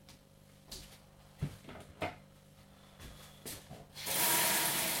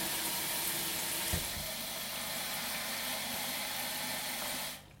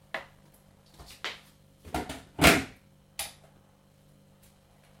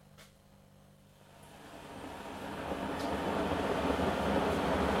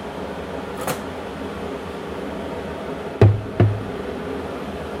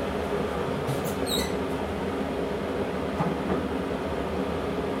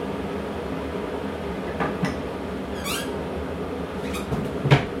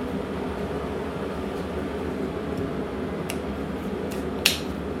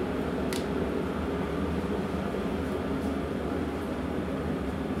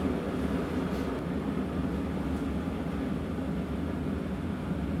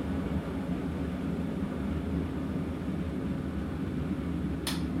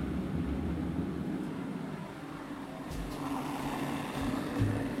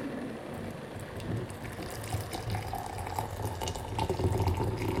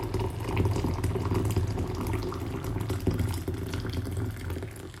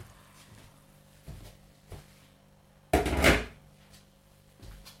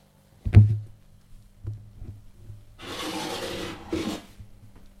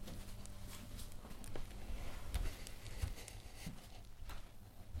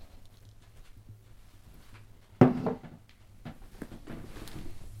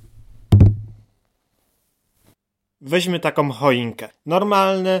Weźmy taką choinkę.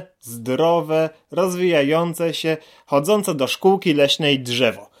 Normalne, zdrowe, rozwijające się, chodzące do szkółki leśnej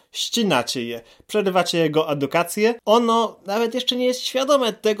drzewo. Ścinacie je, przerywacie jego edukację. Ono nawet jeszcze nie jest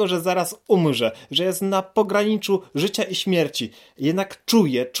świadome tego, że zaraz umrze, że jest na pograniczu życia i śmierci. Jednak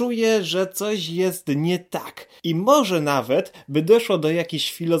czuje, że coś jest nie tak. I może nawet by doszło do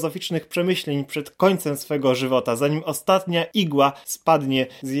jakichś filozoficznych przemyśleń przed końcem swego żywota, zanim ostatnia igła spadnie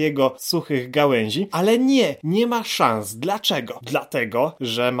z jego suchych gałęzi. Ale nie ma szans. Dlaczego? Dlatego,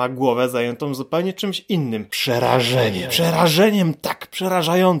 że ma głowę zajętą zupełnie czymś innym. Przerażeniem tak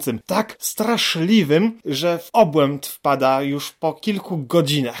przerażającym, tak straszliwym, że w obłęd wpada już po kilku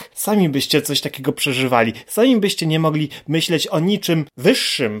godzinach. Sami byście coś takiego przeżywali. Sami byście nie mogli myśleć o niczym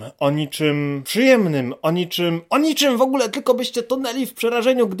wyższym, o niczym przyjemnym, o niczym w ogóle, tylko byście tonęli w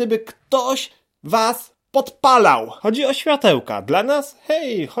przerażeniu, gdyby ktoś was podpalał. Chodzi o światełka. Dla nas,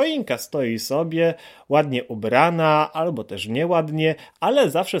 hej, choinka stoi sobie, ładnie ubrana, albo też nieładnie, ale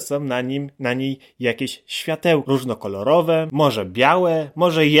zawsze są na niej jakieś światełka. Różnokolorowe, może białe,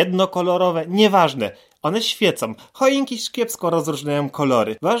 może jednokolorowe, nieważne. One świecą. Choinki kiepsko rozróżniają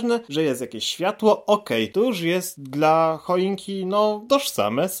kolory. Ważne, że jest jakieś światło, to już jest dla choinki,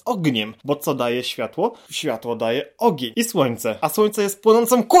 tożsame z ogniem. Bo co daje światło? Światło daje ogień i słońce. A słońce jest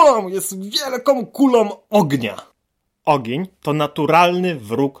płonącą kulą, jest wielką kulą ognia. Ogień to naturalny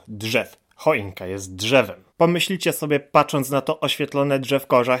wróg drzew. Choinka jest drzewem. Pomyślicie sobie, patrząc na to oświetlone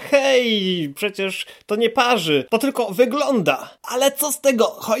drzewko, że hej, przecież to nie parzy, to tylko wygląda. Ale co z tego?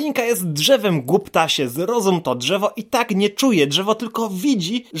 Choinka jest drzewem, głuptasie, zrozum to. Drzewo i tak nie czuje, drzewo tylko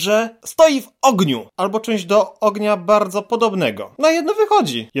widzi, że stoi w ogniu. Albo czymś do ognia bardzo podobnego. Na jedno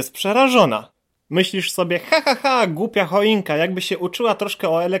wychodzi. Jest przerażona. Myślisz sobie, głupia choinka, jakby się uczyła troszkę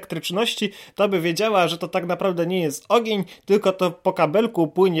o elektryczności, to by wiedziała, że to tak naprawdę nie jest ogień, tylko to po kabelku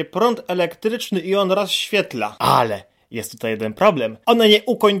płynie prąd elektryczny i on rozświetla. Ale jest tutaj jeden problem. Ona nie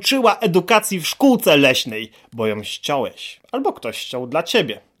ukończyła edukacji w szkółce leśnej, bo ją ściąłeś. Albo ktoś ściął dla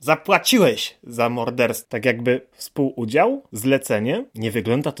ciebie. Zapłaciłeś za morderstwo. Tak jakby współudział, zlecenie. Nie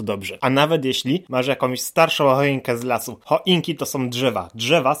wygląda to dobrze. A nawet jeśli masz jakąś starszą choinkę z lasu. Choinki to są drzewa.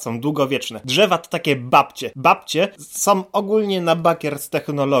 Drzewa są długowieczne. Drzewa to takie babcie. Babcie są ogólnie na bakier z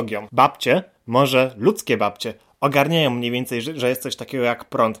technologią. Babcie, może ludzkie babcie, ogarniają mniej więcej, że jest coś takiego jak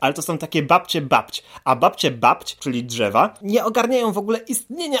prąd, ale to są takie babcie, a babcie, czyli drzewa, nie ogarniają w ogóle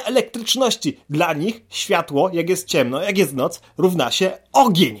istnienia elektryczności. Dla nich światło, jak jest ciemno, jak jest noc, równa się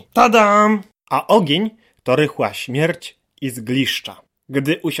ogień. Tadam! A ogień to rychła śmierć i zgliszcza.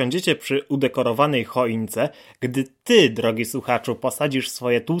 Gdy usiądziecie przy udekorowanej choince, gdy ty, drogi słuchaczu, posadzisz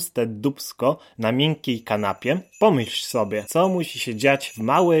swoje tłuste dupsko na miękkiej kanapie, pomyśl sobie, co musi się dziać w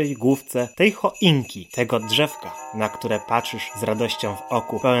małej główce tej choinki, tego drzewka, na które patrzysz z radością w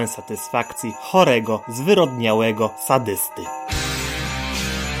oku, pełen satysfakcji chorego, zwyrodniałego sadysty.